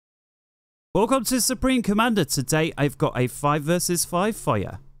Welcome to Supreme Commander. Today I've got a 5 versus 5 for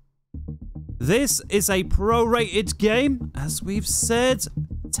you. This is a pro-rated game, as we've said.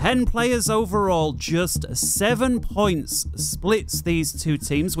 10 players overall, just 7 points splits these two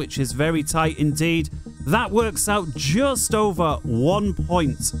teams, which is very tight indeed. That works out just over 1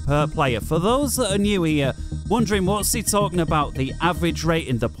 point per player. For those that are new here, wondering what's he talking about, the average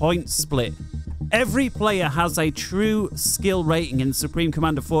rating, the point split. Every player has a true skill rating in Supreme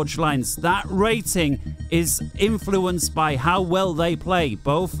Commander Forged Lines. That rating is influenced by how well they play,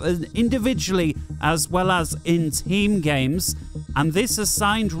 both individually as well as in team games. And this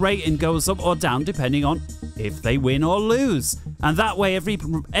assigned rating goes up or down depending on if they win or lose. And that way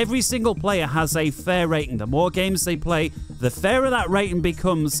every single player has a fair rating. The more games they play, the fairer that rating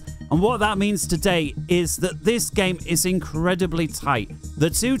becomes. And what that means today is that this game is incredibly tight. The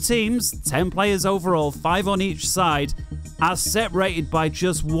two teams, 10 players overall, 5 on each side, are separated by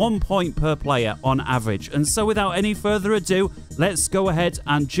just 1 point per player on average. And so without any further ado, let's go ahead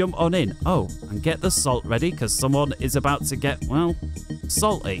and jump on in. Oh, and get the salt ready because someone is about to get, well,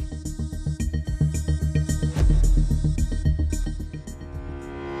 salty.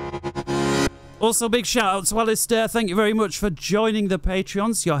 Also, big shout out to Alistair. Thank you very much for joining the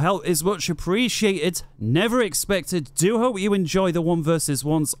Patreons. Your help is much appreciated. Never expected. Do hope you enjoy the 1 versus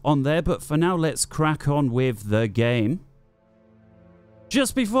 1s on there. But for now, let's crack on with the game.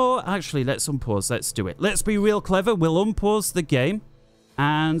 Just before, actually, let's unpause. Let's do it. Let's be real clever. We'll unpause the game.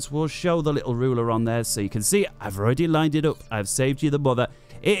 And we'll show the little ruler on there so you can see. I've already lined it up. I've saved you the bother.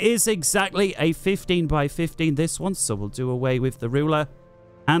 It is exactly a 15 by 15, this one. So we'll do away with the ruler.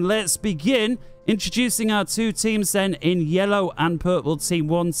 And let's begin introducing our two teams then in yellow and purple. Team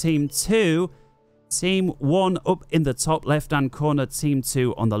 1, Team 2. Team 1 up in the top left-hand corner. Team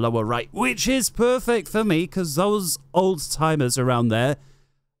 2 on the lower right, which is perfect for me because those old-timers around there,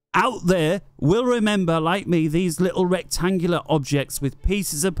 out there, will remember, like me, these little rectangular objects with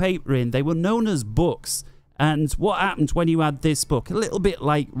pieces of paper in. They were known as books. And what happened when you had this book, a little bit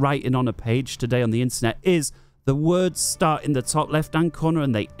like writing on a page today on the internet, is the words start in the top left-hand corner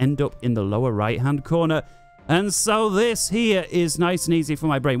and they end up in the lower right-hand corner. And so this here is nice and easy for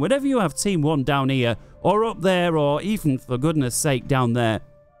my brain. Whenever you have Team 1 down here, or up there, or even, for goodness sake, down there,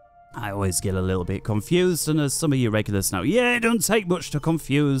 I always get a little bit confused. And as some of you regulars know, yeah, it don't take much to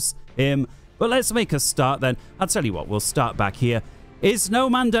confuse him. But let's make a start then. I'll tell you what, we'll start back here. Is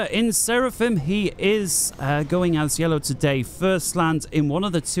Nomander in Seraphim? He is going as yellow today. First land in one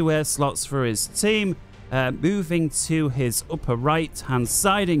of the 2 air slots for his team. Moving to his upper right-hand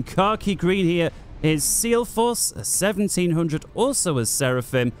side in khaki green here is Seal Force, a 1700, also as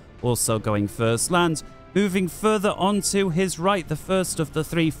Seraphim, also going first land. Moving further on to his right, the first of the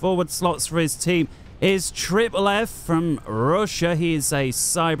 3 forward slots for his team is Triple F from Russia. He is a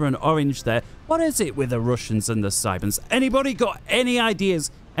Cybran orange there. What is it with the Russians and the Cybrans? Anybody got any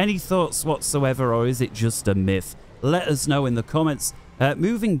ideas, any thoughts whatsoever, or is it just a myth? Let us know in the comments.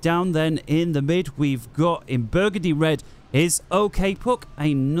 Moving down then in the mid, we've got in burgundy red is OK Puck,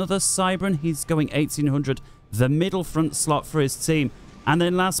 another Cybran. He's going 1800, the middle front slot for his team. And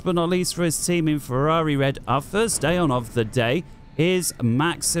then last but not least for his team in Ferrari red, our first Aeon of the day is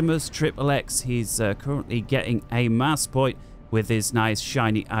Maximus Triple X. He's currently getting a mass point with his nice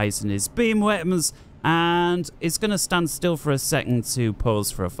shiny eyes and his beam weapons. And it's going to stand still for a second to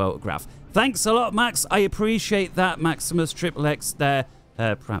pose for a photograph. Thanks a lot, Max. I appreciate that, Maximus Triple X there.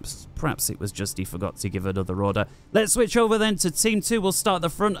 Perhaps it was just he forgot to give another order. Let's switch over then to Team 2. We'll start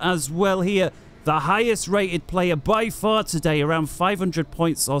the front as well here. The highest rated player by far today, around 500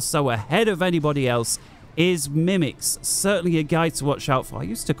 points or so ahead of anybody else, is Mimics. Certainly a guy to watch out for. I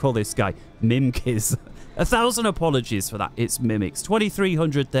used to call this guy Mimkiz. 1,000 apologies for that. It's Mimics.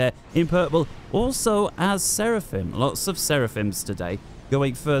 2300 there in purple. Also as Seraphim. Lots of Seraphims today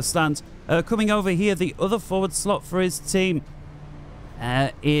going first land. Coming over here, the other forward slot for his team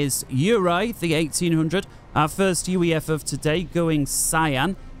is Uri, the 1800. Our first UEF of today going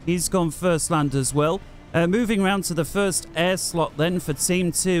Cyan. He's gone first land as well. Moving around to the first air slot then for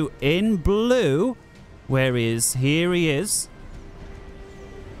Team 2 in blue. Where is? Here he is.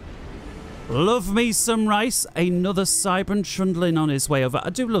 Love me some rice. Another Cybran trundling on his way over.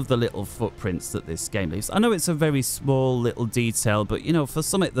 I do love the little footprints that this game leaves. I know it's a very small little detail, but you know, for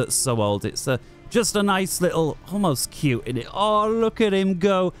something that's so old, it's just a nice little, almost cute in it. Oh, look at him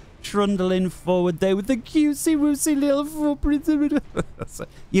go, trundling forward there with the cutesy-woosy little footprints.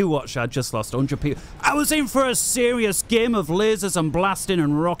 You watch, I just lost 100 people. I was in for a serious game of lasers and blasting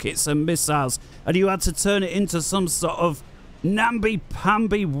and rockets and missiles, and you had to turn it into some sort of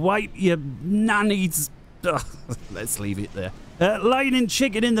namby-pamby, wipe your nannies. Let's leave it there. Lightning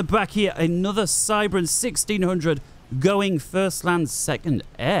Chicken in the back here. Another Cybran 1600 going first land, second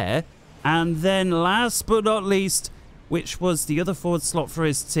air. And then last but not least, which was the other forward slot for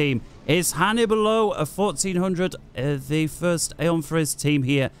his team, is Hannibal, a 1400, the first Aeon for his team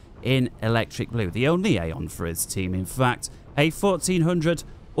here in Electric Blue. The only Aeon for his team, in fact. A 1400,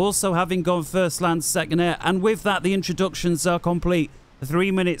 also having gone first land, second air. And with that, the introductions are complete.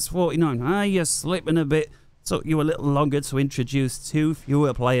 3 minutes 49. You're slipping a bit. Took you a little longer to introduce 2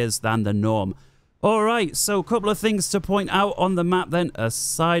 fewer players than the norm. Alright, so a couple of things to point out on the map then.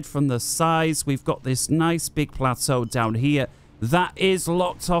 Aside from the size, we've got this nice big plateau down here that is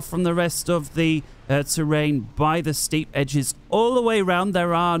locked off from the rest of the terrain by the steep edges. All the way around,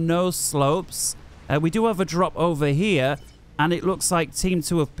 there are no slopes. We do have a drop over here, and it looks like Team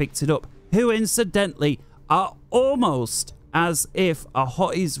 2 have picked it up, who incidentally are almost as if a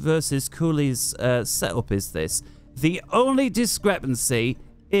Hotties versus Coolies setup is this. The only discrepancy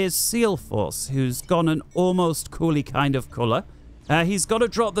is Seal Force, who's gone an almost Coolie kind of colour. He's got a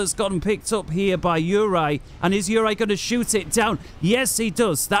drop that's gotten picked up here by Uri, and is Uri going to shoot it down? Yes, he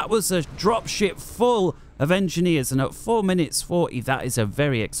does. That was a dropship full of engineers, and at 4 minutes 40, that is a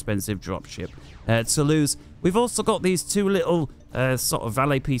very expensive dropship to lose. We've also got these 2 little sort of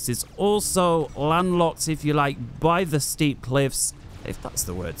valet pieces, also landlocked, if you like, by the steep cliffs, if that's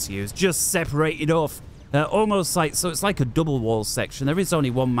the word to use, just separated off. Almost like, so it's like a double wall section. There is only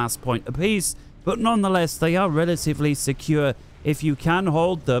 1 mass point apiece, but nonetheless, they are relatively secure if you can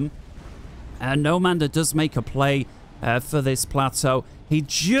hold them. Nomander does make a play for this plateau. He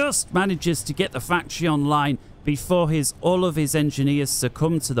just manages to get the factory online before all of his engineers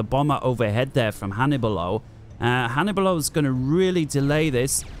succumb to the bomber overhead there from Hannibal. Hannibal is going to really delay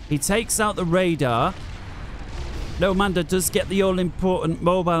this. He takes out the radar. Nomander does get the all-important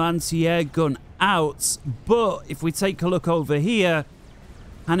mobile anti-air gun out, but if we take a look over here,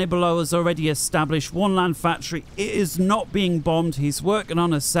 Hannibal has already established 1 land factory. It is not being bombed. He's working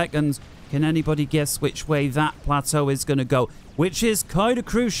on a second. Can anybody guess which way that plateau is going to go? Which is kind of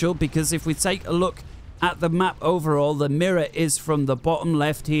crucial, because if we take a look at the map overall, the mirror is from the bottom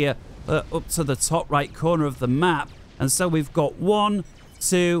left here up to the top right corner of the map. And so we've got 1,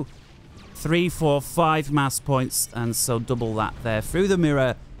 2, 3, 4, 5 mass points, and so double that there through the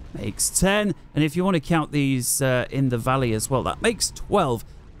mirror makes 10. And if you want to count these in the valley as well, that makes 12.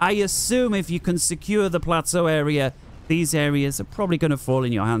 I assume if you can secure the plateau area, these areas are probably going to fall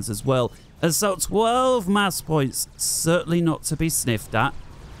in your hands as well. And so 12 mass points, certainly not to be sniffed at.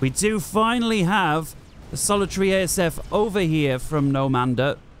 We do finally have the solitary ASF over here from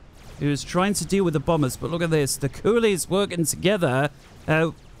Nomander, who's trying to deal with the bombers. But look at this, the Coolies working together.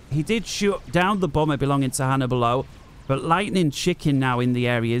 He did shoot down the bomber belonging to Hannibal, but Lightning Chicken now in the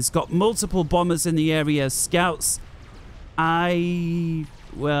area. He's got multiple bombers in the area, scouts.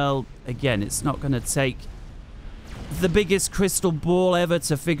 Well, again, it's not going to take the biggest crystal ball ever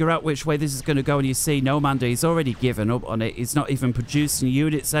to figure out which way this is going to go. And you see, Nomander, he's already given up on it. He's not even producing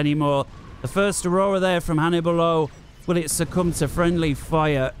units anymore. The first Aurora there from Hannibal, will it succumb to friendly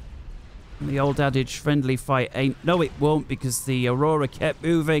fire? The old adage, friendly fire ain't. No, it won't, because the Aurora kept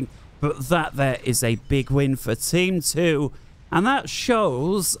moving. But that there is a big win for Team 2. And that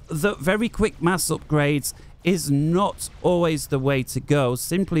shows that very quick mass upgrades is not always the way to go,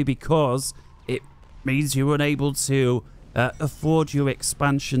 simply because it means you're unable to afford your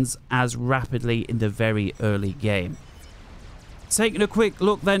expansions as rapidly in the very early game. Taking a quick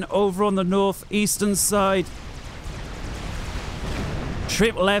look then over on the northeastern side.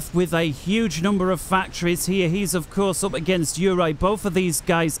 Trip left with a huge number of factories here. He's of course up against Uri. Both of these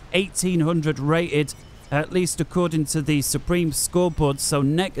guys 1800 rated, at least according to the Supreme scoreboard, so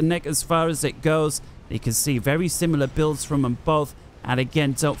neck and neck as far as it goes. You can see very similar builds from them both. And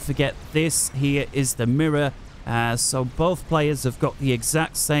again, don't forget, this here is the mirror. So both players have got the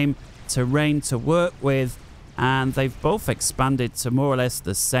exact same terrain to work with. And they've both expanded to more or less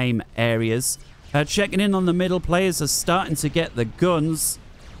the same areas. Checking in on the middle, players are starting to get the guns.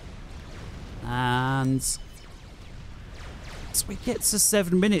 And as we get to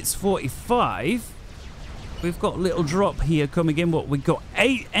 7 minutes 45... we've got a little drop here coming in. What we've got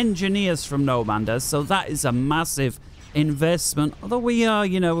 8 engineers from Nomander, so that is a massive investment. Although we are,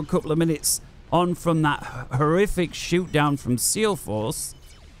 you know, a couple of minutes on from that horrific shoot down from Seal Force.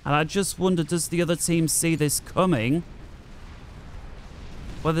 And I just wonder, does the other team see this coming?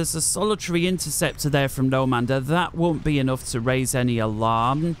 Well, there's a solitary interceptor there from Nomander. That won't be enough to raise any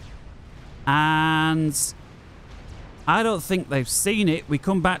alarm. And I don't think they've seen it. We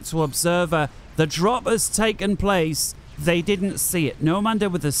come back to Observer. The drop has taken place. They didn't see it.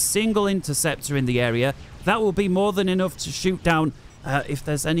 Nomander with a single interceptor in the area. that will be more than enough to shoot down if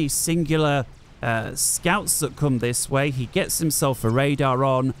there's any singular scouts that come this way. He gets himself a radar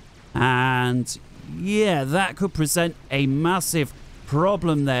on, and yeah, that could present a massive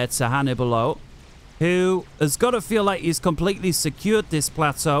problem there to Hannibal, who has got to feel like he's completely secured this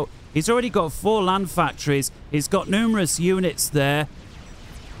plateau. He's already got 4 land factories. He's got numerous units there.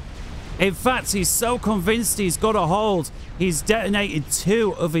 In fact, he's so convinced he's got a hold, he's detonated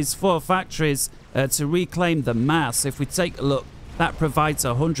 2 of his 4 factories to reclaim the mass. If we take a look, that provides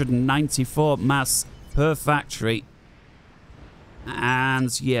 194 mass per factory.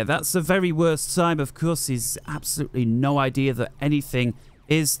 And yeah, that's the very worst time. Of course, he's absolutely no idea that anything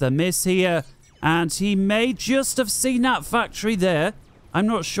is the miss here. And he may just have seen that factory there. I'm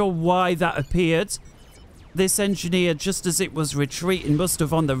not sure why that appeared. This engineer, just as it was retreating, must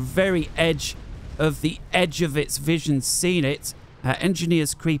have on the very edge of its vision seen it.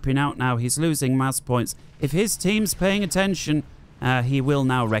 Engineer's creeping out now. He's losing mass points. If his team's paying attention, he will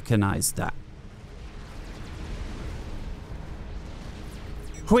now recognize that.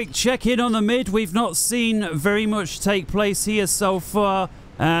 Quick check-in on the mid. We've not seen very much take place here so far.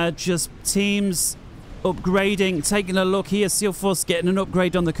 Just teams upgrading. Taking a look here, Seal Force getting an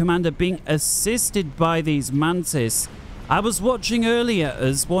upgrade on the commander, being assisted by these Mantis. I was watching earlier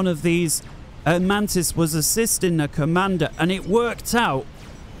as one of these Mantis was assisting the commander, and it worked out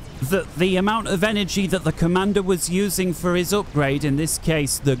that the amount of energy that the commander was using for his upgrade, in this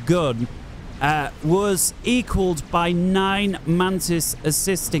case the gun, was equaled by 9 Mantis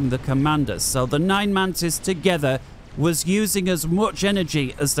assisting the commander. So the 9 Mantis together was using as much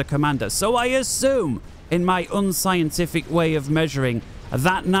energy as the commander. So I assume, in my unscientific way of measuring,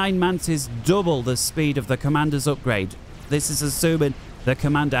 that 9 Mantis double the speed of the commander's upgrade. This is assuming the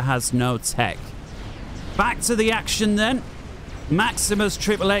commander has no tech. Back to the action then. Maximus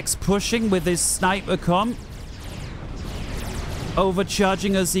XXX pushing with his sniper comm.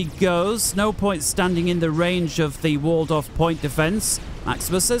 Overcharging as he goes. No point standing in the range of the walled off point defense.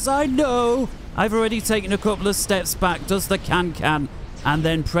 Maximus says, I know. I've already taken a couple of steps back. Does the can. And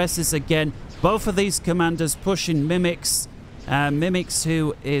then presses again. Both of these commanders pushing Mimics. Mimics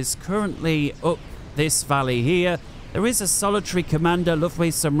who is currently up this valley here. There is a solitary commander,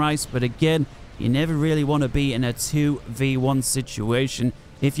 Loveway Sunrise, but again, you never really want to be in a 2v1 situation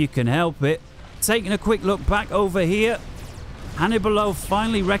if you can help it. Taking a quick look back over here. Hannibal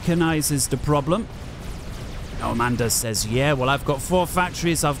finally recognizes the problem. Commander says, yeah, well, I've got 4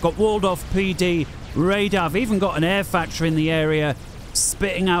 factories. I've got walled off PD, radar. I've even got an air factory in the area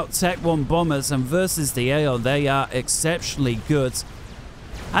spitting out Tech 1 bombers. And versus the AO, they are exceptionally good.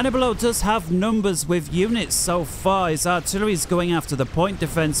 Hannibal does have numbers with units so far. His artillery is going after the point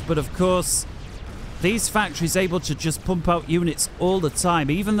defense, but of course, these factories able to just pump out units all the time.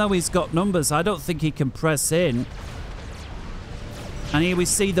 Even though he's got numbers, I don't think he can press in. And here we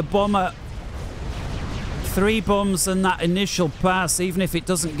see the bomber. 3 bombs and that initial pass. Even if it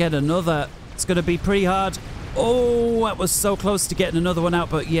doesn't get another, it's going to be pretty hard. Oh, that was so close to getting another one out.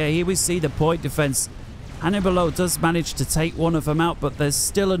 But yeah, here we see the point defense. Hannibal does manage to take one of them out, but there's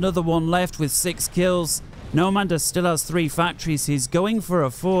still another one left with 6 kills. Nomander still has 3 factories. He's going for a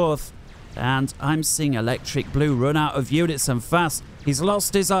 4th. And I'm seeing Electric Blue run out of units and fast. He's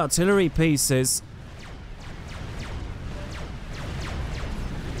lost his artillery pieces.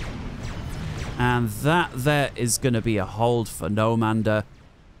 And that there is going to be a hold for Nomander.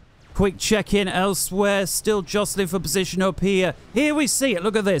 Quick check-in elsewhere. Still jostling for position up here. Here we see it.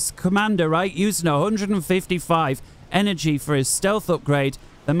 Look at this. Commander, right? Using 155 energy for his stealth upgrade.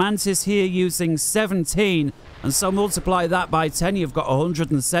 The Mantis here using 17. And so multiply that by 10. You've got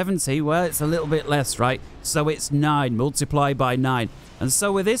 170. Well, it's a little bit less, right? So it's 9. Multiply by 9. And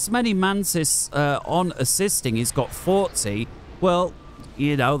so with this many Mantis on assisting, he's got 40. Well,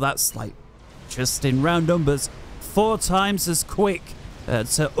 you know, that's like, just in round numbers, 4 times as quick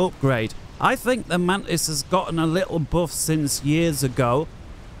to upgrade. I think the Mantis has gotten a little buff since years ago.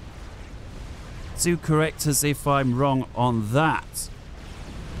 Do correct us if I'm wrong on that.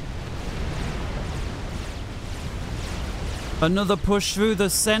 Another push through the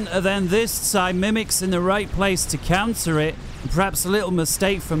center then, this time Mimics in the right place to counter it. Perhaps a little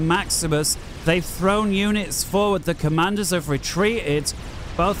mistake from Maximus. They've thrown units forward. The commanders have retreated.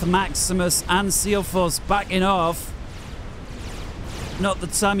 Both Maximus and Seal Force backing off. Not the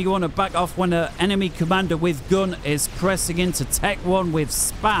time you want to back off when an enemy commander with gun is pressing into Tech 1 with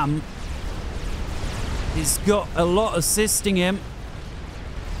spam. He's got a lot assisting him.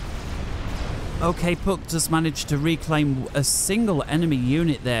 Okay, Puck does manage to reclaim a single enemy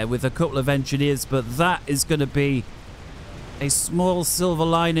unit there with a couple of engineers, but that is going to be a small silver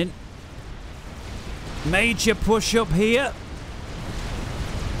lining. Major push up here.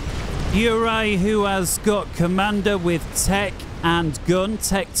 Uri, who has got commander with tech and gun,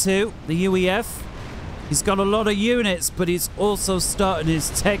 tech 2, the UEF. He's got a lot of units, but he's also starting his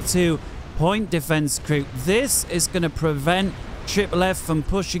tech 2 point defense group. This is going to prevent Triple F from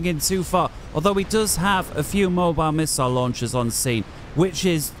pushing in too far, although he does have a few mobile missile launchers on scene, which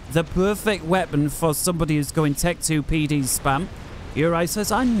is the perfect weapon for somebody who's going tech 2 PD spam. Uri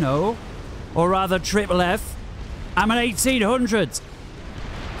says, I know. Or rather, Triple F, I'm an 1800.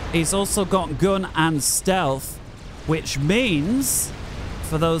 He's also got gun and stealth, which means,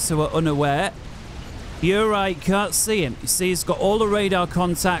 for those who are unaware, Uri can't see him. You see, he's got all the radar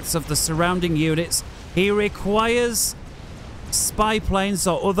contacts of the surrounding units. He requires spy planes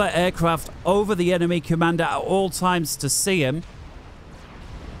or other aircraft over the enemy commander at all times to see him.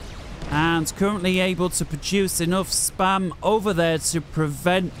 And currently able to produce enough spam over there to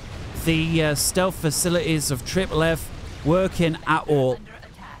prevent the stealth facilities of Triple F working at all.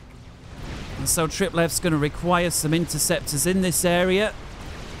 And so Triple F's going to require some interceptors in this area.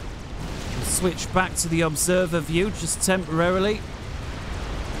 We'll switch back to the observer view just temporarily.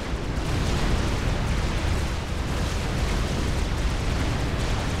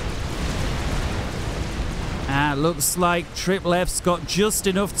 Looks like Triple F's got just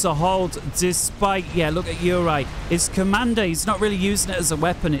enough to hold despite... Yeah, look at Uri. His commander, he's not really using it as a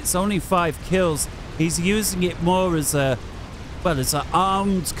weapon. It's only 5 kills. He's using it more as a... Well, it's an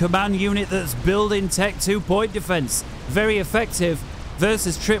armed command unit that's building Tech 2 point defense. Very effective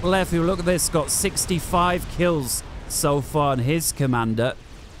versus Triple F, who, look at this, got 65 kills so far on his commander.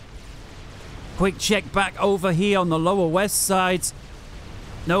 Quick check back over here on the lower west side.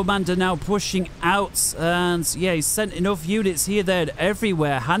 Nomander now pushing out, and yeah, he's sent enough units here, there, and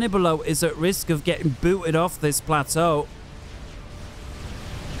everywhere. Hannibalo is at risk of getting booted off this plateau.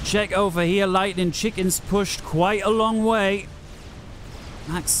 Check over here, Lightning Chicken's pushed quite a long way.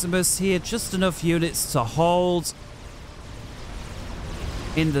 Maximus here, just enough units to hold.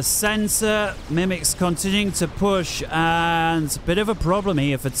 In the center, Mimics continuing to push, and a bit of a problem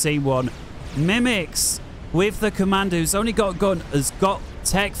here for Team 1. Mimics, with the commander who's only got a gun, has got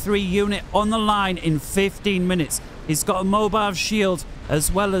Tech 3 unit on the line in 15 minutes. He's got a mobile shield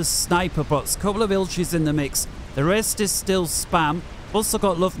as well as sniper bots. Couple of Ilches in the mix. The rest is still spam. Also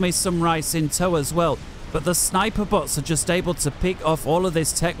got Love Me Some Rice in tow as well. But the sniper bots are just able to pick off all of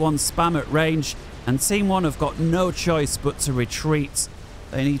this Tech 1 spam at range. And Team 1 have got no choice but to retreat.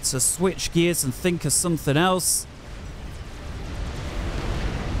 They need to switch gears and think of something else.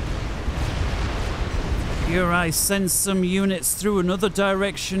 Uri sends some units through another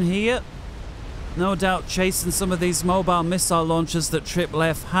direction here. No doubt chasing some of these mobile missile launchers that Triple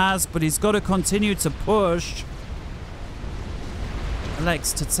F has, but he's got to continue to push.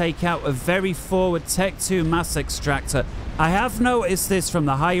 Elects to take out a very forward Tech 2 mass extractor. I have noticed this from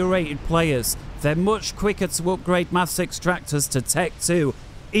the higher rated players. They're much quicker to upgrade mass extractors to Tech 2,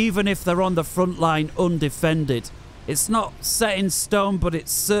 even if they're on the front line undefended. It's not set in stone, but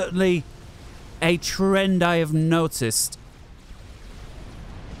it's certainly a trend I have noticed.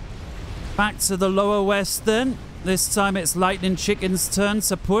 Back to the lower west then. This time it's Lightning Chicken's turn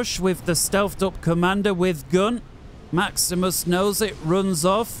to push with the stealthed up commander with gun. Maximus knows it, runs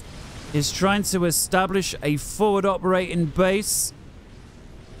off. Is trying to establish a forward operating base.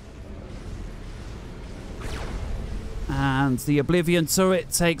 And the Oblivion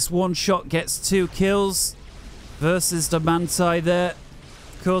turret takes 1 shot, gets 2 kills versus the Manti there.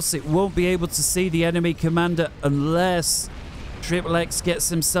 Of course, it won't be able to see the enemy commander unless Triple X gets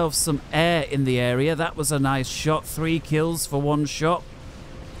himself some air in the area. That was a nice shot. 3 kills for 1 shot.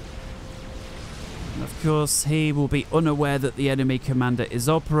 And of course, he will be unaware that the enemy commander is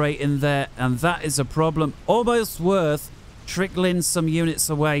operating there, and that is a problem. Almost worth trickling some units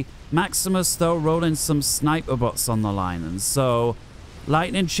away. Maximus, though, rolling some sniper bots on the line, and so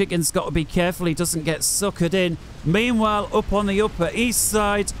Lightning Chicken's got to be careful he doesn't get suckered in. Meanwhile, up on the upper east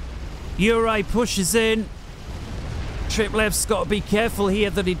side, Uri pushes in. Triple F's got to be careful here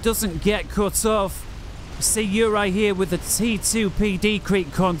that he doesn't get cut off. You see Uri here with the T2 PD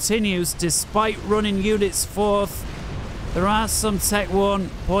creep continues despite running units forth. There are some Tech 1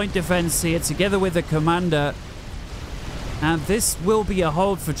 point defense here together with the commander. And this will be a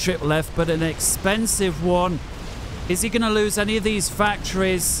hold for Triple F, but an expensive one. Is he going to lose any of these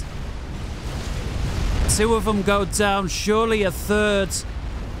factories? 2 of them go down, surely a third.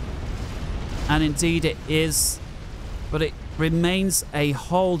 And indeed it is. But it remains a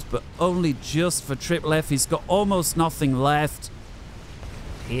hold, but only just for Triple F. He's got almost nothing left.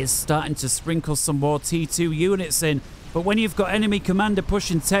 He is starting to sprinkle some more T2 units in. But when you've got enemy commander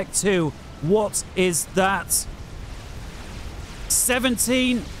pushing Tech 2, What is that?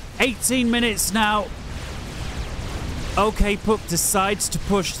 17, 18 minutes now. OK Puck decides to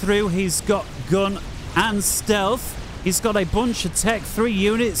push through. He's got gun and stealth. He's got a bunch of tech, 3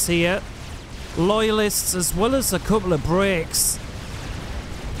 units here. Loyalists as well as a couple of bricks.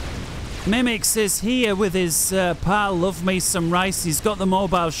 Mimix is here with his pal, Love Me Some Rice. He's got the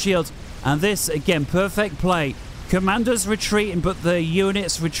mobile shield. And this, again, perfect play. Commanders retreating, but the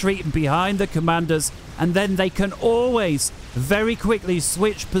units retreating behind the commanders. And then they can always very quickly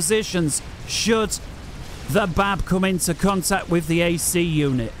switch positions should the BAB come into contact with the AC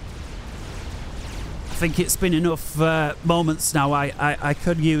unit. I think it's been enough moments now. I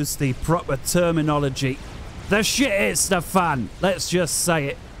could use the proper terminology. The shit hits the fan. Let's just say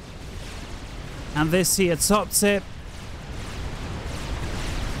it. And this here top tip.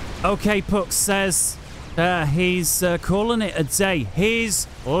 OK Puck says he's calling it a day. He's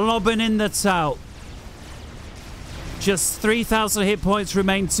lobbing in the towel. Just 3,000 hit points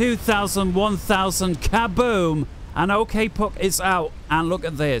remain. 2,000, 1,000. Kaboom. And OK Puck is out. And look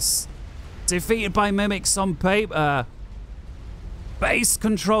at this. Defeated by Mimics on paper. Base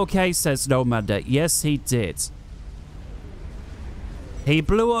control K, says Nomada. Yes, he did. He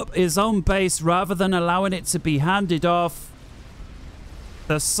blew up his own base rather than allowing it to be handed off.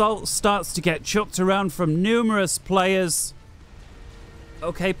 The salt starts to get chucked around from numerous players.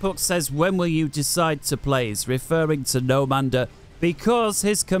 OK Puck says, when will you decide to play? He's referring to Nomanda because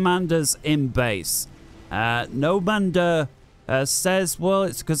his commander's in base. Nomanda says, well,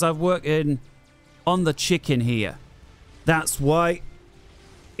 it's because I've worked on the chicken here. That's why.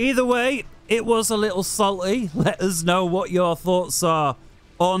 Either way, it was a little salty. Let us know what your thoughts are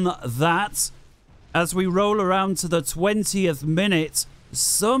on that. As we roll around to the 20th minute,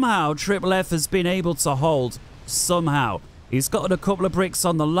 somehow Triple F has been able to hold. Somehow. He's got a couple of bricks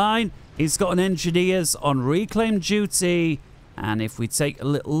on the line. He's got an engineers on reclaim duty. And if we take a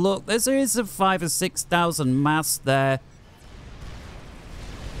little look, there is a 5,000 or 6,000 mass there.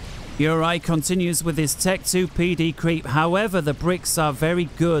 Uri continues with his Tech 2 PD creep. However, the bricks are very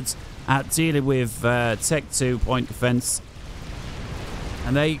good at dealing with Tech 2 point defense.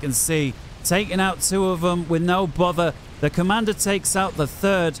 And there you can see, taking out 2 of them with no bother. The commander takes out the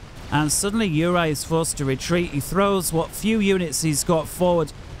 3rd, and suddenly Uri is forced to retreat. He throws what few units he's got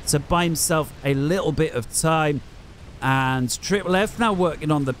forward to buy himself a little bit of time. And Triple F now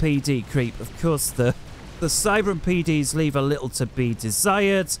working on the PD creep. Of course, the Cybran PDs leave a little to be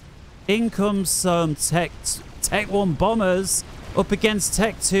desired. In comes some Tech 1 bombers up against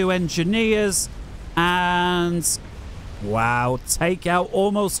Tech 2 engineers. And wow, take out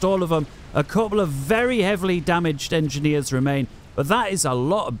almost all of them. A couple of very heavily damaged engineers remain. But that is a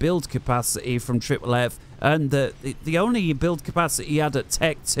lot of build capacity from Triple F. And the only build capacity he had at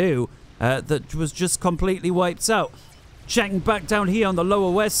Tech 2 that was just completely wiped out. Checking back down here on the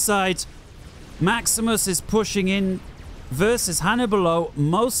lower west side. Maximus is pushing in versus Hannibalo.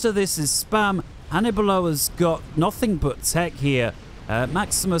 Most of this is spam. Hannibalo has got nothing but tech here.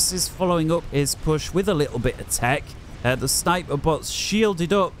 Maximus is following up his push with a little bit of tech. The sniper bot's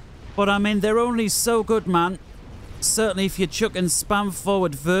shielded up. But I mean, they're only so good, man. Certainly if you're chucking spam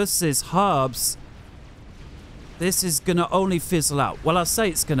forward versus Harbs, this is going to only fizzle out. Well, I say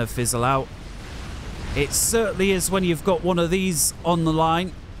it's going to fizzle out. It certainly is when you've got one of these on the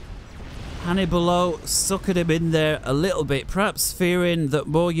line. Hannibalo suckered him in there a little bit, perhaps fearing that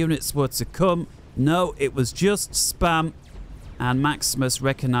more units were to come. No, it was just spam. And Maximus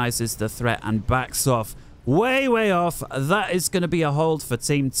recognizes the threat and backs off. Way, way off. That is going to be a hold for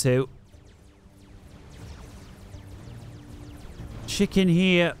Team 2. Chicken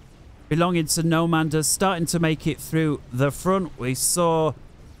here, belonging to Nomanda, starting to make it through the front. We saw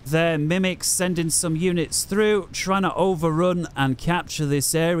their Mimics sending some units through, trying to overrun and capture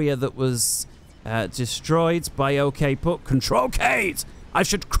this area that was destroyed by OK Puck. Control K! I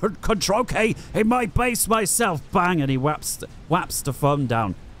should control K in my base myself. Bang! And he whaps the phone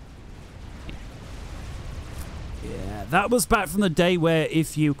down. Yeah, that was back from the day where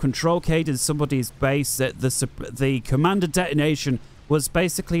if you control K'd in somebody's base, the commander detonation was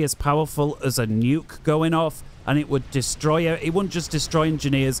basically as powerful as a nuke going off, and it would destroy it. It wouldn't just destroy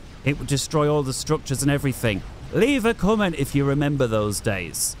engineers, it would destroy all the structures and everything. Leave a comment if you remember those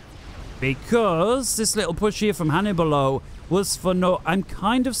days. Because this little push here from Hannibalo was for no... I'm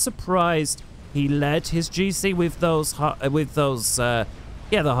kind of surprised he led his GC with the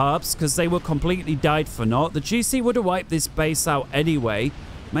Harps, because they were completely died for naught. The GC would have wiped this base out anyway.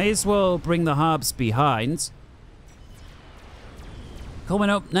 May as well bring the Harps behind. Coming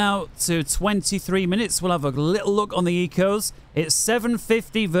up now to 23 minutes, we'll have a little look on the ecos. It's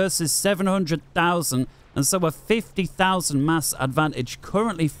 750 versus 700,000, and so a 50,000 mass advantage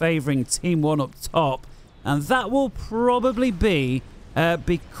currently favouring Team 1 up top. And that will probably be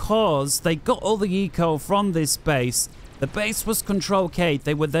because they got all the eco from this base. The base was control K'd.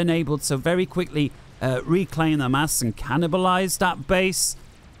 They were then able to very quickly reclaim the mass and cannibalize that base.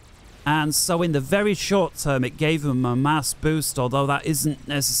 And so in the very short term, it gave them a mass boost, although that isn't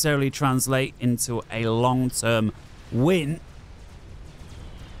necessarily translate into a long-term win.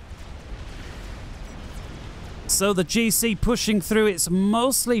 So the GC pushing through, it's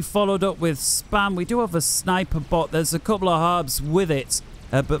mostly followed up with spam. We do have a sniper bot. There's a couple of harbs with it,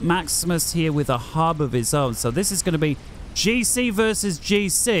 but Maximus here with a harb of his own. So this is going to be GC versus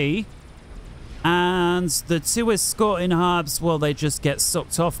GC. And the two escorting harbs, well, they just get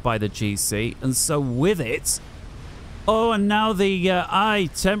sucked off by the GC. And so with it... Oh, and now the eye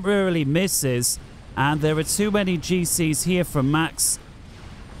temporarily misses. And there are too many GCs here from Max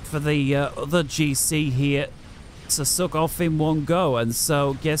for the other GC here to suck off in one go. And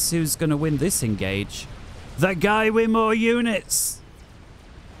so guess who's going to win this engage? The guy with more units.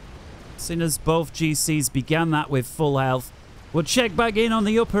 Seeing as both GCs began that with full health. We'll check back in on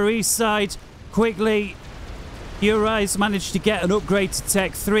the Upper East Side. Quickly, Uri's managed to get an upgrade to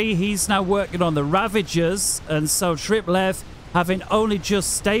Tech 3. He's now working on the Ravagers. And so Triplev, having only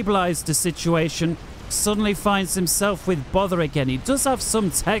just stabilized the situation, suddenly finds himself with bother again. He does have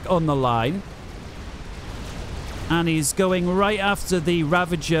some tech on the line. And he's going right after the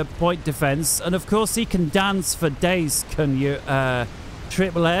Ravager point defense. And of course, he can dance for days, can you,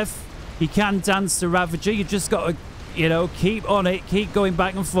 Triplev? He can dance the Ravager. You just got to, you know, keep on it. Keep going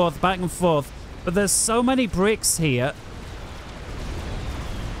back and forth, back and forth. But there's so many bricks here.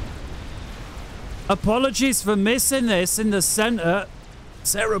 Apologies for missing this in the center.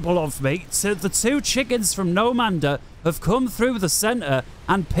 Terrible of me. So the two chickens from Nomander have come through the center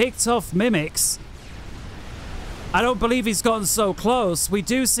and picked off Mimics. I don't believe he's gotten so close. We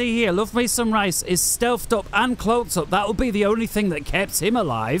do see here, Love Me Some Rice is stealthed up and cloaked up. That'll be the only thing that kept him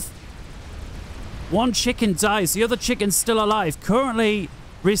alive. One chicken dies. The other chicken's still alive. Currently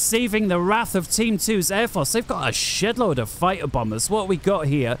receiving the wrath of Team 2's Air Force. They've got a shedload of fighter bombers. What we got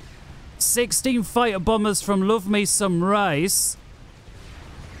here? 16 fighter bombers from Love Me Some Rice.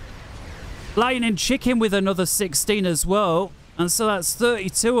 Lightning Chicken with another 16 as well. And so that's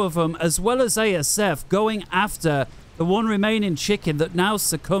 32 of them, as well as ASF going after the one remaining chicken that now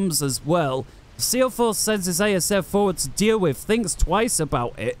succumbs as well. Seal Force sends his ASF forward to deal with, thinks twice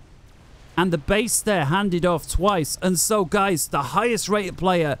about it. And the base there handed off twice. And so, guys, the highest rated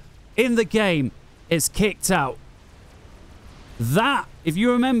player in the game is kicked out. That, if you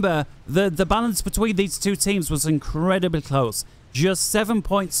remember, the balance between these two teams was incredibly close. Just 7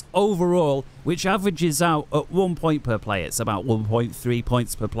 points overall, which averages out at 1 point per player. It's about 1.3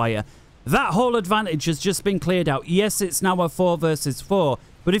 points per player. That whole advantage has just been cleared out. Yes, it's now a 4 versus 4.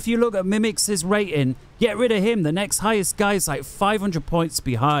 But if you look at Mimics' rating, get rid of him. The next highest guy is like 500 points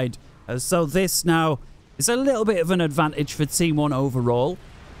behind. So this now is a little bit of an advantage for Team 1 overall.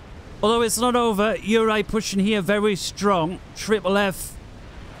 Although it's not over. Uri pushing here very strong. Triple F.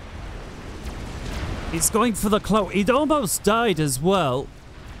 It's going for the cloak. He'd almost died as well.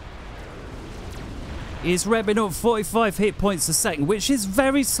 He's revving up 45 hit points a second, which is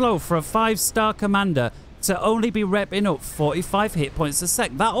very slow for a 5-star commander to only be repping up 45 hit points a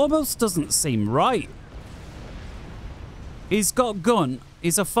sec. That almost doesn't seem right. He's got gun.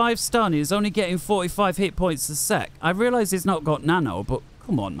 He's a 5-star and he's only getting 45 hit points a sec. I realise he's not got nano, but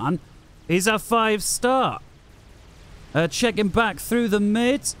come on, man. He's a 5-star. Checking back through the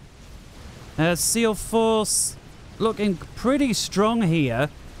mid. Seal Force looking pretty strong here.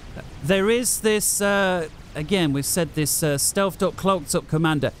 There is this, again, we've said this stealthed up, cloaked up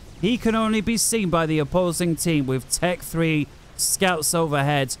commander. He can only be seen by the opposing team with Tech 3, scouts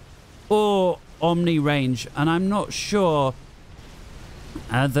overhead, or Omni range. And I'm not sure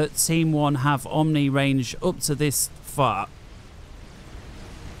that Team 1 have Omni range up to this far.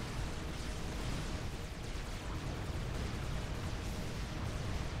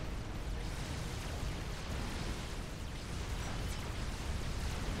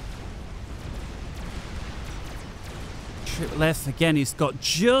 Left again, he's got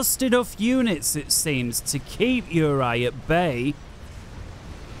just enough units, it seems, to keep Uri at bay.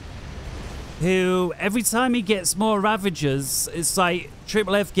 Who, every time he gets more Ravagers, it's like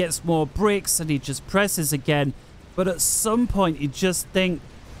Triple F gets more bricks and he just presses again. But at some point, you just think,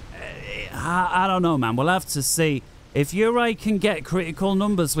 I don't know, man. We'll have to see. If Uri can get critical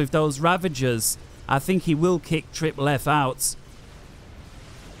numbers with those Ravagers, I think he will kick Triple F out.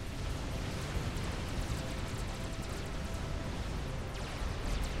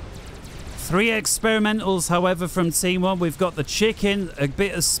 3 experimentals, however, from Team 1. We've got the chicken, a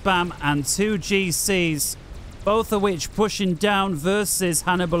bit of spam, and 2 GCs, both of which pushing down versus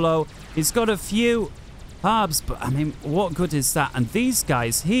Hannibalo. He's got a few harbs, but I mean, what good is that? And these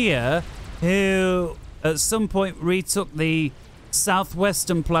guys here, who at some point retook the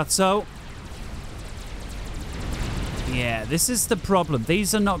southwestern plateau. Yeah, this is the problem.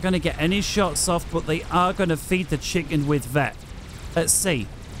 These are not going to get any shots off, but they are going to feed the chicken with vet. Let's see.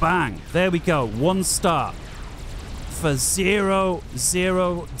 Bang. There we go. 1 star. For zero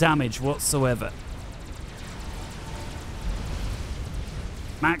damage whatsoever.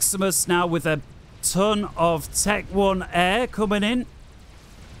 Maximus now with a ton of Tech 1 air coming in.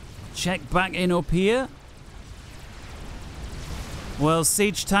 Check back in up here. Well,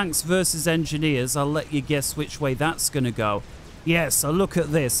 siege tanks versus engineers. I'll let you guess which way that's going to go. Yes, so look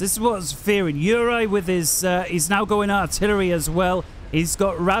at this. This is what I was fearing. Uri with his... he's now going artillery as well. He's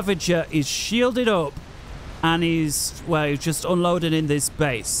got Ravager. He's shielded up. And he's, well, he's just unloading in this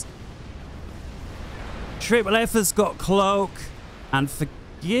base. Triple F has got Cloak. And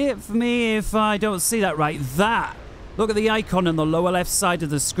forgive me if I don't see that right. That. Look at the icon on the lower left side of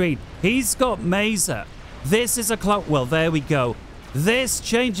the screen. He's got Mazer. This is a Cloak. Well, there we go. This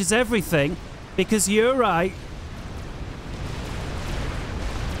changes everything. Because you're right.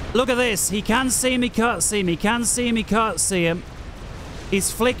 Look at this. He can see him, he can't see him. He can see him, he can't see him. He's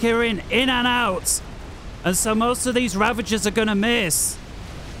flickering in and out. And so most of these Ravagers are going to miss.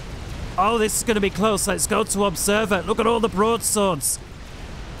 Oh, this is going to be close. Let's go to Observer. Look at all the broadswords.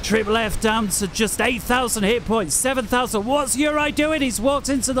 Triple F down to just 8,000 hit points. 7,000. What's Uri doing? He's walked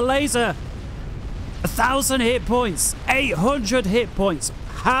into the laser. 1,000 hit points. 800 hit points.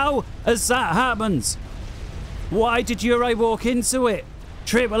 How has that happened? Why did Uri walk into it?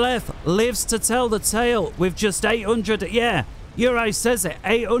 Triple F lives to tell the tale with just 800. Yeah, Uri says it.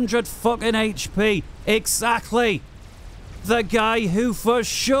 800 fucking HP. Exactly. The guy who for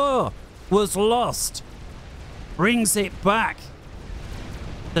sure was lost brings it back.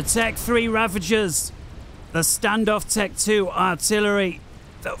 The Tech 3 Ravagers. The standoff Tech 2 artillery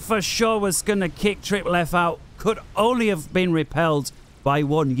that for sure was going to kick Triple F out could only have been repelled by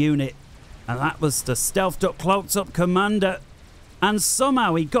 1 unit. And that was the stealthed up, cloaked up commander. And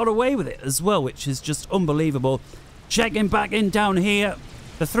somehow he got away with it as well, which is just unbelievable. Checking back in down here.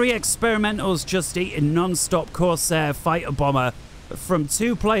 The 3 experimentals just eating non-stop Corsair fighter bomber from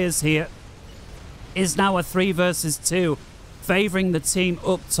 2 players here. Is now a 3 versus 2, favouring the team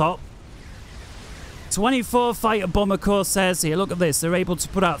up top. 24 fighter bomber Corsairs here. Look at this. They're able to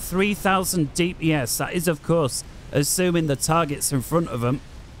put out 3,000 DPS. That is, of course, assuming the target's in front of them.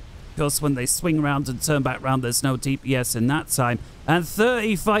 Of course, when they swing around and turn back round, there's no DPS in that time. And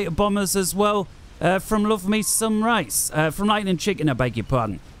 30 fighter bombers as well from Love Me Some Rice. From Lightning Chicken, I beg your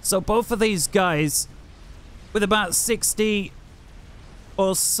pardon. So both of these guys with about 60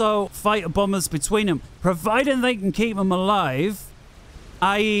 or so fighter bombers between them, providing they can keep them alive,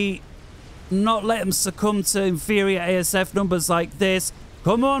 i.e. not let them succumb to inferior ASF numbers like this.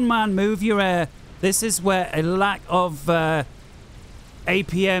 Come on, man, move your air. This is where a lack of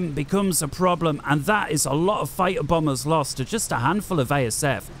APM becomes a problem, and that is a lot of fighter bombers lost to just a handful of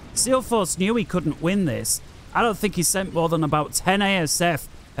ASF. Seal Force knew he couldn't win this. I don't think he sent more than about 10 ASF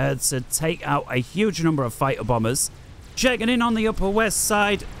to take out a huge number of fighter bombers. Checking in on the upper west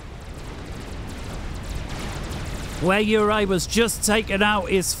side, where Uri was just taken out.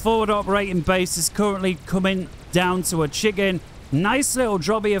 His forward operating base is currently coming down to a chicken. Nice little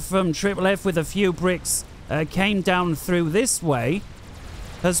drop here from Triple F with a few bricks. Came down through this way.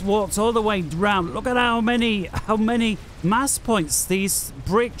 Has walked all the way round. Look at how many mass points these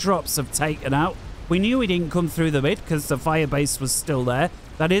brick drops have taken out. We knew he didn't come through the mid because the fire base was still there.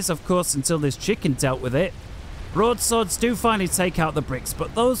 That is, of course, until this chicken dealt with it. Broadswords do finally take out the bricks,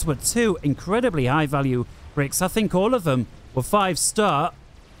 but those were 2 incredibly high value bricks. I think all of them were 5-star.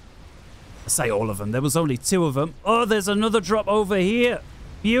 I say all of them. There was only 2 of them. Oh, there's another drop over here.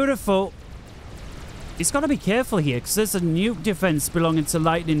 Beautiful. He's got to be careful here because there's a nuke defense belonging to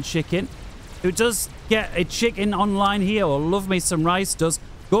Lightning Chicken, who does get a chicken online here, or Love Me Some Rice does.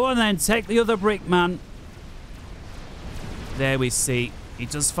 Go on then, take the other brick, man. There we see. He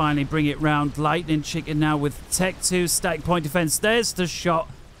does finally bring it round. Lightning Chicken now with Tech 2 stack point defense. There's the shot.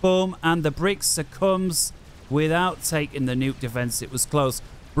 Boom. And the brick succumbs without taking the nuke defense. It was close.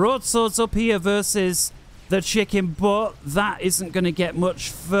 Broadswords up here versus the chicken, but that isn't going to get much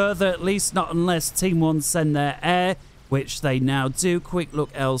further, at least not unless Team 1 send their air, which they now do. Quick look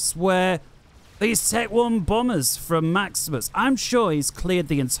elsewhere. These Tech 1 bombers from Maximus. I'm sure he's cleared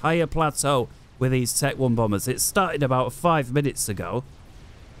the entire plateau with these Tech 1 bombers. It started about 5 minutes ago.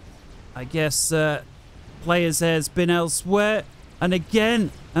 I guess players air's been elsewhere. And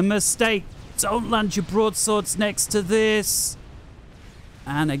again, a mistake. Don't land your broadswords next to this.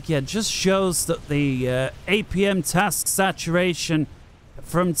 And again, just shows that the APM task saturation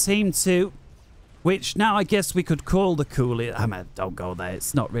from Team 2, which now I guess we could call the coolies. I mean, don't go there.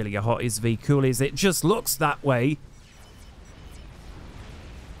 It's not really a Hotties v coolies. It just looks that way.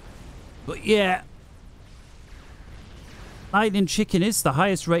 But yeah, Lightning Chicken is the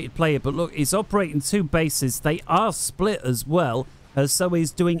highest rated player, but look, he's operating 2 bases. They are split as well, so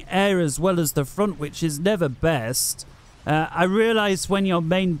he's doing air as well as the front, which is never best. I realise when your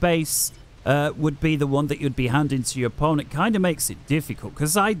main base would be the one that you'd be handing to your opponent, kind of makes it difficult,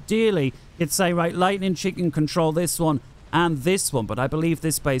 because ideally you'd say, right, Lightning Chicken control this one and this one, but I believe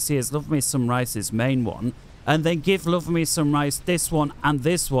this base here is Love Me Some Rice's main one, and then give Love Me Some Rice this one and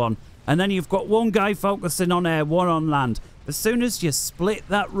this one. And then you've got one guy focusing on air, one on land. As soon as you split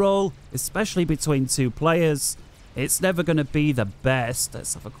that role, especially between 2 players, it's never going to be the best.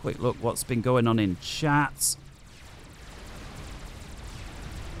 Let's have a quick look what's been going on in chat.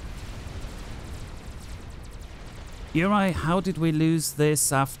 You're right, how did we lose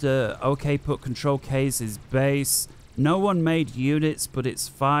this after OK put Control K's base? No one made units, but it's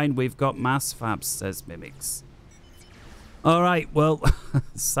fine. We've got mass fabs, says Mimics. Alright, well,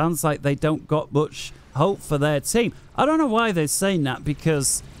 sounds like they don't got much hope for their team. I don't know why they're saying that,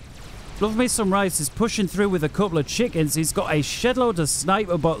 because Love Me Some Rice is pushing through with a couple of chickens. He's got a shed load of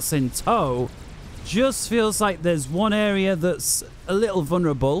sniper bots in tow. Just feels like there's one area that's a little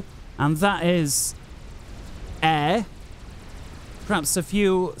vulnerable, and that is air. Perhaps a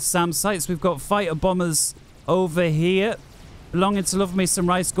few SAM sites. We've got fighter bombers over here belonging to Love Me Some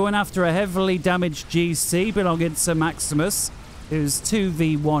Rice, going after a heavily damaged GC belonging to Maximus, who's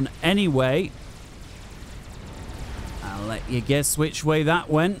 2v1 anyway. I'll let you guess which way that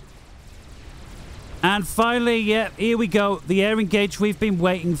went. And finally, yeah, here we go. The air engage we've been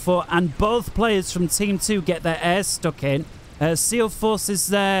waiting for, and both players from Team 2 get their air stuck in. Seal Force is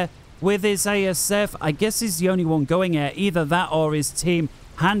there with his ASF. I guess he's the only one going air. Either that or his team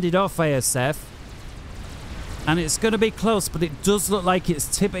handed off ASF. And it's going to be close, but it does look like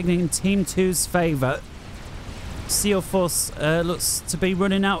it's tipping in Team 2's favour. Seal Force looks to be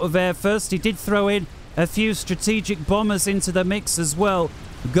running out of air first. He did throw in a few strategic bombers into the mix as well,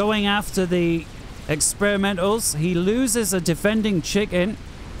 going after the experimentals. He loses a defending chicken.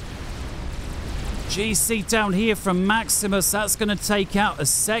 GC down here from Maximus. That's going to take out a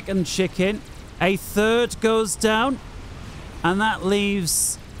second chicken. A third goes down. And that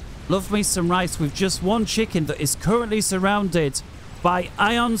leaves Love Me Some Rice with just one chicken that is currently surrounded by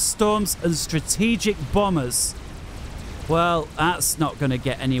ion storms and strategic bombers. Well, that's not going to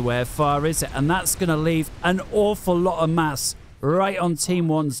get anywhere far, is it? And that's going to leave an awful lot of mass right on Team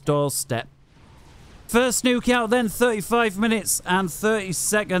 1's doorstep. First nuke out then, 35 minutes and 30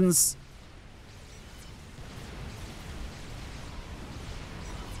 seconds.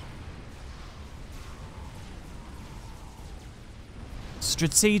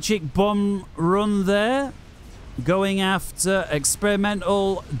 Strategic bomb run there. Going after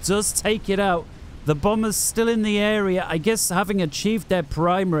experimental, does take it out. The bombers still in the area. I guess having achieved their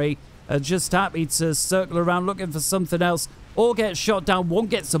primary, are just happy to circle around looking for something else. All get shot down. One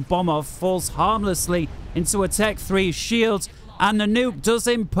gets a bomb off, falls harmlessly into a Tech 3 shield. And the nuke does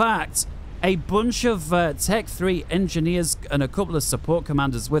impact a bunch of Tech 3 engineers and a couple of support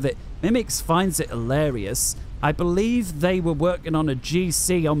commanders with it. Mimics finds it hilarious. I believe they were working on a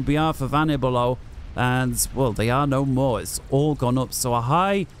GC on behalf of Annibalo, and, well, they are no more. It's all gone up. So a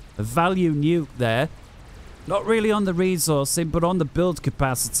high value nuke there. Not really on the resourcing, but on the build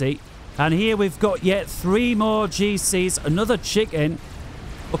capacity. And here we've got yet 3 more GCs. Another chicken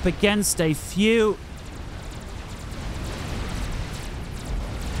up against a few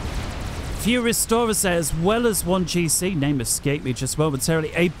restorers there, as well as one GC. Name escaped me just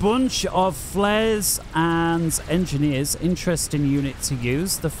momentarily. A bunch of flares and engineers. Interesting unit to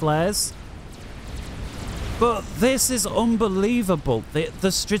use, the flares. But this is unbelievable.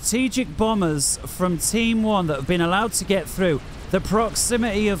 The strategic bombers from Team 1 that have been allowed to get through. The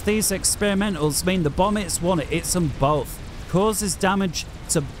proximity of these experimentals mean the bomb hits one, it hits them both. Causes damage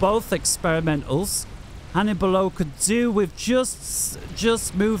to both experimentals. Hannibalo could do with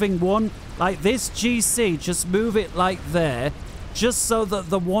just moving one like this GC, just move it like there, just so that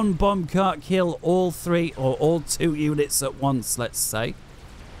the one bomb can't kill all 3 or all 2 units at once, let's say.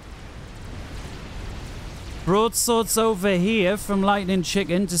 Broadswords over here from Lightning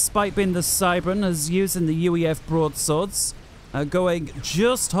Chicken, despite being the Cybran, is using the UEF broadswords, going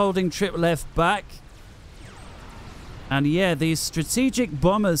just holding Triple F back. And yeah, these strategic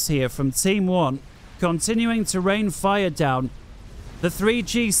bombers here from Team 1 continuing to rain fire down. The 3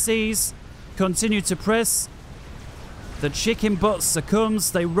 GCs continue to press. The chicken bot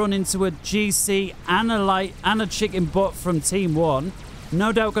succumbs. They run into a GC and a chicken bot from Team 1.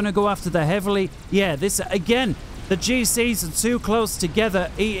 No doubt going to go after the heavily. Yeah, this again, the GCs are too close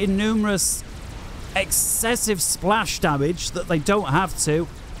together, eating numerous excessive splash damage that they don't have to.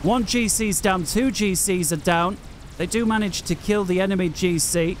 1 GC's down, 2 GCs are down. They do manage to kill the enemy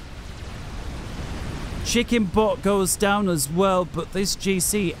GC. Chicken bot goes down as well, but this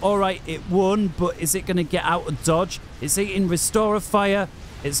GC, alright, it won, but is it going to get out of dodge? It's eating Restorer Fire.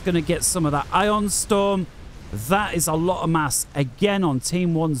 It's going to get some of that Ion Storm. That is a lot of mass again on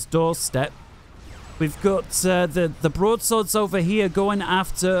Team 1's doorstep. We've got the broadswords over here going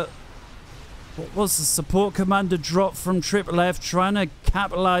after what was the support commander drop from Triple F, trying to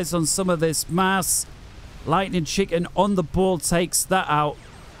capitalize on some of this mass. Lightning Chicken on the ball takes that out.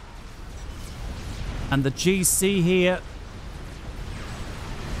 And the GC here,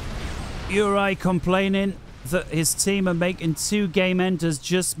 Uri complaining that his team are making 2 game enders,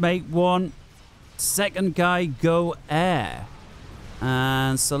 just make 1. Second guy go air.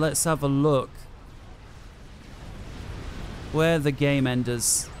 And so let's have a look. Where are the game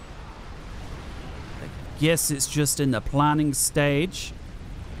enders? I guess it's just in the planning stage.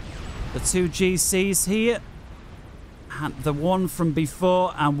 The 2 GCs here. And the 1 from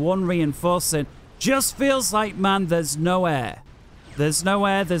before and 1 reinforcing. Just feels like, man, there's no air. There's no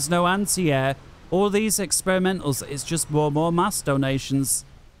air, there's no anti-air. All these experimentals, it's just more mass donations.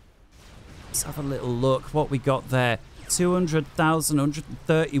 Let's have a little look what we got there. 200,000,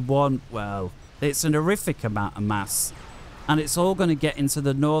 131. Well, it's an horrific amount of mass. And it's all going to get into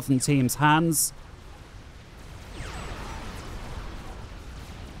the northern team's hands.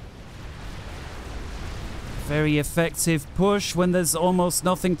 Very effective push when there's almost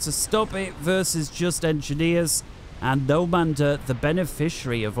nothing to stop it versus just engineers. And Nomander, the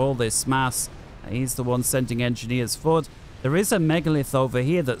beneficiary of all this mass. He's the one sending engineers forward. There is a megalith over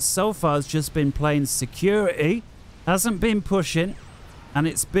here that so far has just been playing security. Hasn't been pushing. And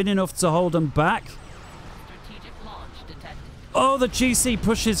it's been enough to hold them back. Oh, the GC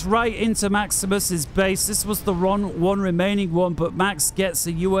pushes right into Maximus's base. This was the one remaining one, but Max gets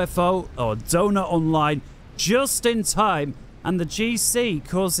a UFO or donut online just in time, and the GC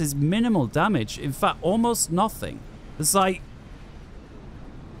causes minimal damage. In fact, almost nothing. There's like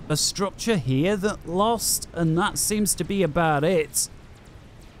a structure here that lost, and that seems to be about it.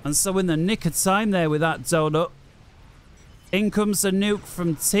 And so in the nick of time there with that donut, in comes a nuke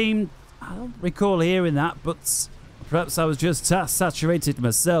from team. I don't recall hearing that, but perhaps I was just saturated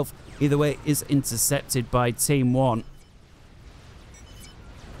myself. Either way, it is intercepted by Team 1.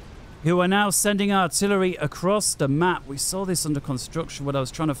 Who are now sending artillery across the map. We saw this under construction when I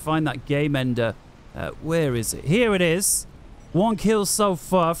was trying to find that game ender. Where is it? Here it is. 1 kill so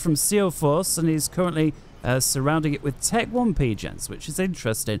far from Seal Force, and he's currently surrounding it with Tech 1 P-Gens, which is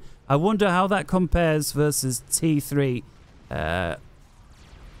interesting. I wonder how that compares versus T3.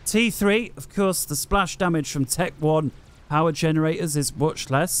 T3, of course, the splash damage from Tech 1 power generators is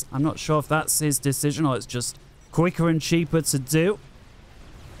much less. I'm not sure if that's his decision or it's just quicker and cheaper to do.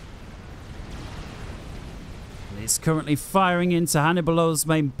 He's currently firing into Hannibalo's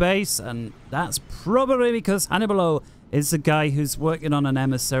main base, and that's probably because Hannibalo is the guy who's working on an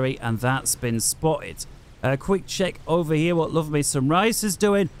emissary, and that's been spotted. A quick check over here what Love Me Some Rice is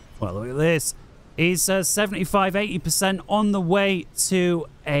doing. Well, look at this. He's 75-80% on the way to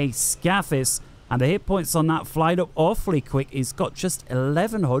a Scathis, and the hit points on that flight up awfully quick. He's got just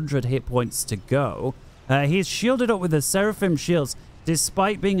 1,100 hit points to go. He's shielded up with the Seraphim shields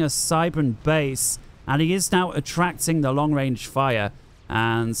despite being a Cybran base, and he is now attracting the long-range fire.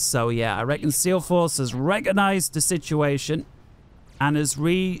 And so, yeah, I reckon Seal Force has recognized the situation and is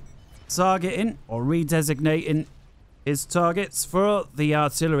re-targeting or redesignating his targets for the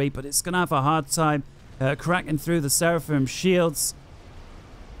artillery, but it's going to have a hard time cracking through the Seraphim shields.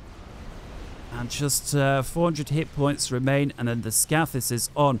 And just 400 hit points remain, and then the Scathis is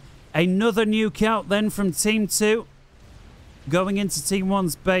on. Another nuke out then from Team 2. Going into Team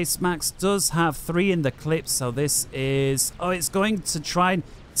 1's base, Max does have 3 in the clip, so this is... Oh, it's going to try and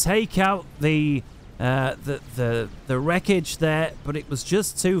take out the wreckage there, but it was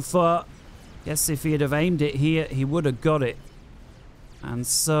just too far. Guess if he'd have aimed it here, he would have got it. And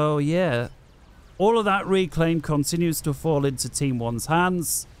so, yeah, all of that reclaim continues to fall into Team 1's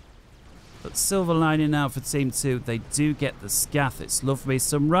hands. But silver lining now for Team 2, they do get the Scathis. Love Me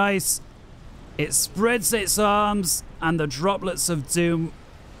Some Rice. It spreads its arms, and the droplets of doom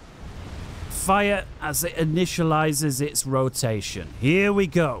fire as it initializes its rotation. Here we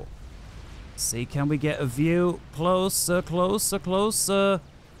go. See, can we get a view? Closer, closer, closer.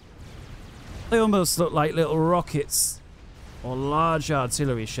 They almost look like little rockets or large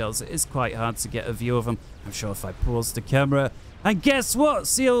artillery shells. It is quite hard to get a view of them. I'm sure if I pause the camera. And guess what?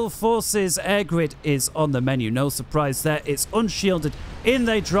 Seal Forces air grid is on the menu. No surprise there. It's unshielded. In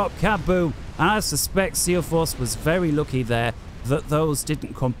they drop. Kaboom. And I suspect Seal Force was very lucky there that those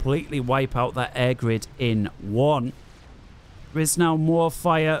didn't completely wipe out that air grid in one. There is now more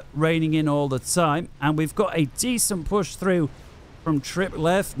fire raining in all the time. And we've got a decent push through from Triple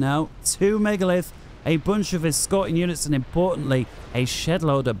F now. 2 megalith, a bunch of escorting units, and importantly, a shed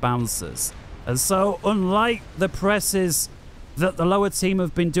load of bouncers. And so, unlike the presses that the lower team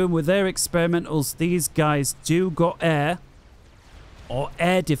have been doing with their experimentals, these guys do got air or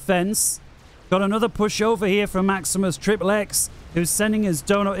air defense. Got another push over here from Maximus Triple X, who's sending his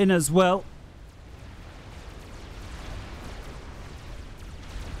donut in as well.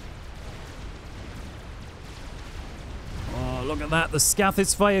 Oh, look at that. The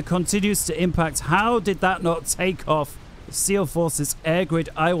Scathis fire continues to impact. How did that not take off the Seal Forces air grid?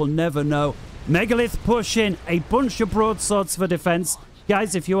 I will never know. Megalith push in, a bunch of broadswords for defense.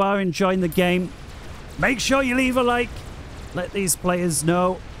 Guys, if you are enjoying the game, make sure you leave a like. Let these players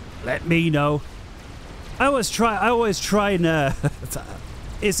know. Let me know. I always try and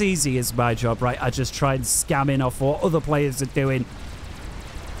it's easy, it's my job, right? I just try and scam in off what other players are doing.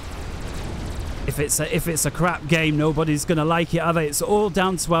 If it's a crap game, nobody's gonna like it, are they? It's all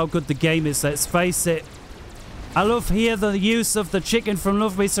down to how good the game is, let's face it. I love here the use of the chicken from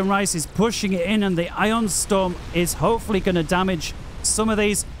Love Me Some Rice is pushing it in, and the Ion Storm is hopefully going to damage some of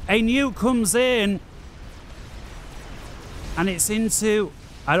these. A nuke comes in, and it's into...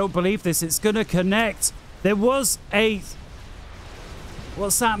 I don't believe this. It's going to connect. There was a...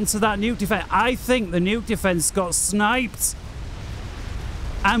 What's happened to that nuke defense? I think the nuke defense got sniped.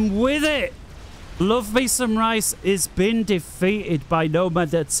 And with it, Love Me Some Rice is been defeated by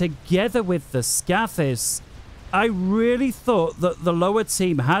Nomada together with the Scathis. I really thought that the lower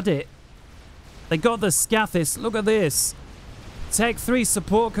team had it. They got the Scathis. Look at this. Tech 3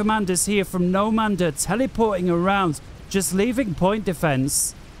 support commanders here from Nomanda teleporting around, just leaving point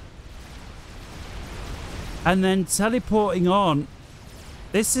defense. And then teleporting on.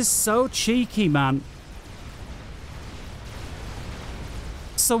 This is so cheeky, man.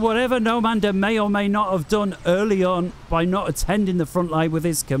 So whatever Nomanda may or may not have done early on by not attending the front line with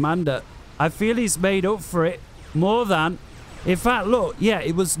his commander, I feel he's made up for it. More than. In fact, look, yeah,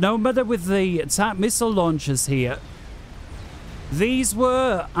 it was Nomada with the attack missile launchers here. These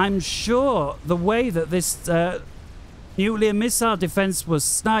were, I'm sure, the way that this nuclear missile defense was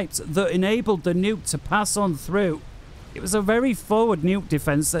sniped that enabled the nuke to pass on through. It was a very forward nuke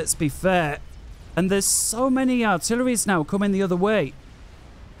defense, let's be fair. And there's so many artilleries now coming the other way.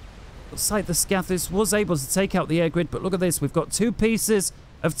 Looks like the Scathis was able to take out the air grid, but look at this. We've got 2 pieces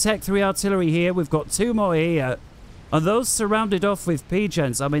of Tech 3 artillery here. We've got 2 more here. And those surrounded off with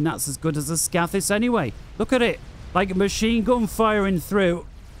P-Gens. I mean, that's as good as a Scathis anyway. Look at it. Like a machine gun firing through.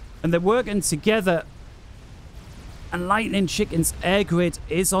 And they're working together. And Lightning Chicken's air grid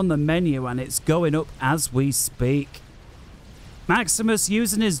is on the menu. And it's going up as we speak. Maximus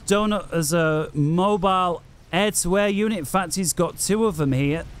using his donut as a mobile air-to-air unit. In fact, he's got 2 of them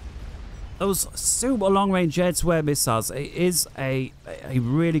here. Those super long-range air-to-air missiles, it is a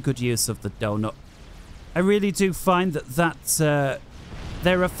really good use of the donut. I really do find that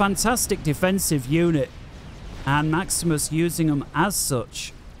they're a fantastic defensive unit, and Maximus using them as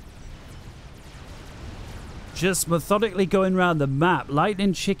such. Just methodically going around the map.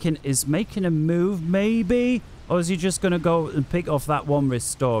 Lightning Chicken is making a move, maybe? Or is he just going to go and pick off that 1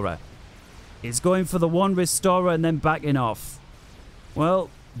 restorer? He's going for the 1 restorer and then backing off. Well...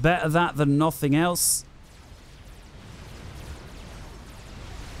 better that than nothing else.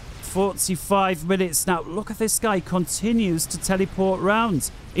 45 minutes now. Look at this guy. Continues to teleport round.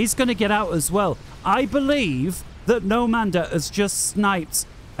 He's going to get out as well. I believe that Nomanda has just sniped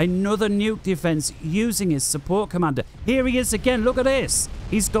another nuke defense using his support commander. Here he is again. Look at this.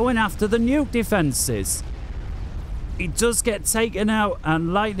 He's going after the nuke defenses. He does get taken out,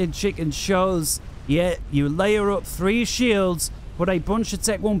 and Lightning Chicken shows, yeah, you layer up 3 shields, put a bunch of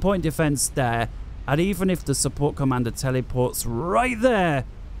Tech 1 point defense there, and even if the support commander teleports right there,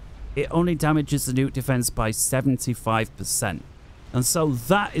 it only damages the nuke defense by 75%. And so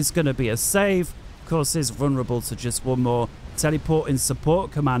that is going to be a save. Of course, is vulnerable to just 1 more teleporting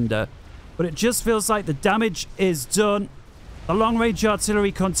support commander. But it just feels like the damage is done. The long-range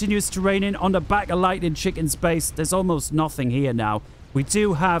artillery continues to rain in on the back of Lightning Chicken's base. There's almost nothing here now. We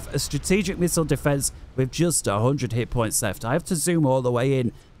do have a strategic missile defense with just 100 hit points left. I have to zoom all the way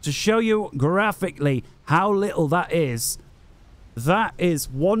in to show you graphically how little that is. That is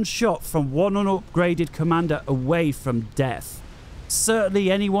one shot from one unupgraded commander away from death. Certainly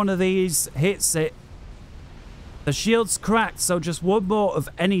any one of these hits it. The shield's cracked, so just one more of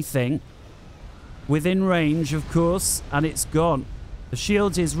anything within range, of course, and it's gone. The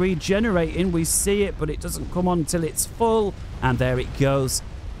shield is regenerating. We see it, but it doesn't come on until it's full, and there it goes.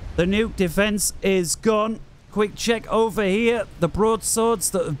 The nuke defense is gone. Quick check over here. The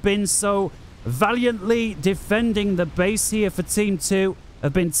broadswords that have been so valiantly defending the base here for Team 2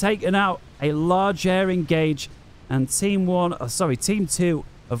 have been taken out. A large air engage, and Team 2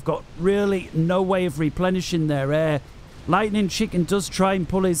 have got really no way of replenishing their air. Lightning Chicken does try and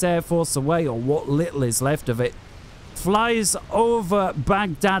pull his Air Force away, or what little is left of it. Flies over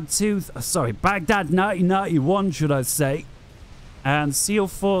Baghdad 1991, should I say. And Seal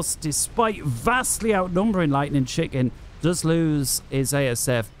Force, despite vastly outnumbering Lightning Chicken, does lose his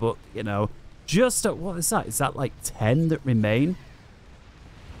ASF, but, you know, just at, what is that? Is that like 10 that remain?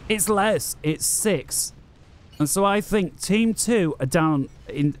 It's less. It's 6. And so I think Team 2 are down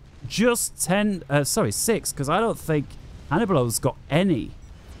in just 6, because I don't think Hannibal's got any.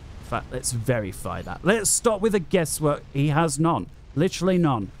 In fact, let's verify that. Let's start with a guesswork. He has none. Literally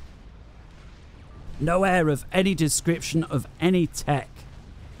none. No air of any description of any tech.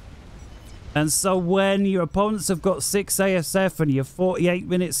 And so when your opponents have got 6 ASF and you're 48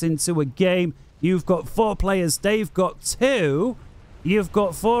 minutes into a game, you've got 4 players, they've got 2. You've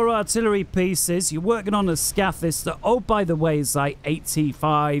got 4 artillery pieces. You're working on a Scathis that, oh, by the way, is like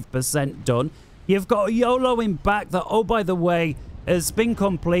 85% done. You've got a YOLO in back that, oh, by the way, has been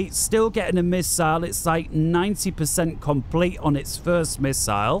complete. Still getting a missile. It's like 90% complete on its first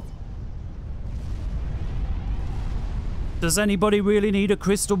missile. Does anybody really need a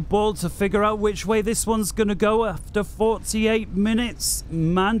crystal ball to figure out which way this one's going to go after 48 minutes?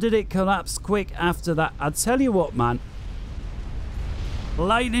 Man, did it collapse quick after that. I tell you what, man.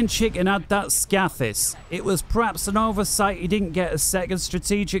 Lightning Chicken had that Scathis. It was perhaps an oversight he didn't get a second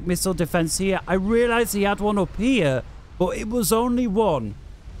strategic missile defense here. I realized he had one up here, but it was only one.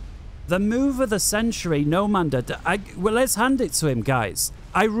 The move of the century, Nomander. Well, let's hand it to him, guys.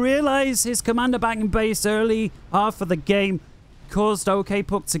 I realize his commander back in base early half of the game caused OK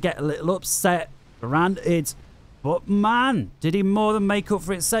Puck to get a little upset, ranted, but man, did he more than make up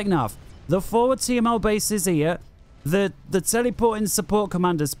for it second half. The forward TML base is here. The teleporting support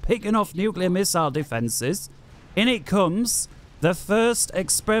commanders picking off nuclear missile defenses. In it comes the first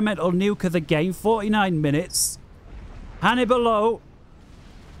experimental nuke of the game, 49 minutes. Hannibal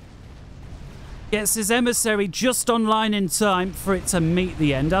gets his emissary just online in time for it to meet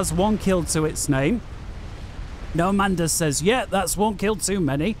the end. Has 1 kill to its name. Nomander says, yeah, that's 1 kill too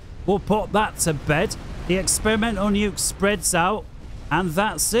many. We'll put that to bed. The experimental nuke spreads out, and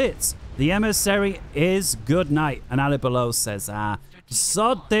that's it. The emissary is good night. And Ali Below says,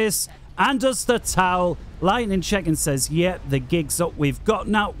 sod this, and does the towel. Lightning Chicken says, yep, the gig's up. We've got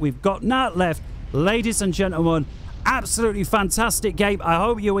Nat left. Ladies and gentlemen, absolutely fantastic game. I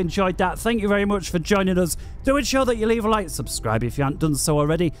hope you enjoyed that. Thank you very much for joining us. Do ensure that you leave a like, subscribe if you haven't done so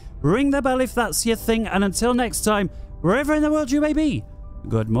already. Ring the bell if that's your thing. And until next time, wherever in the world you may be,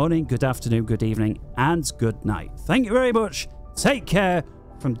 good morning, good afternoon, good evening, and good night. Thank you very much. Take care.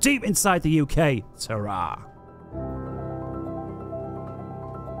 From deep inside the UK, ta-ra.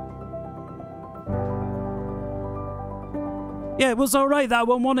 Yeah, it was alright that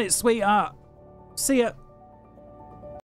one, wasn't it, sweetheart? See ya.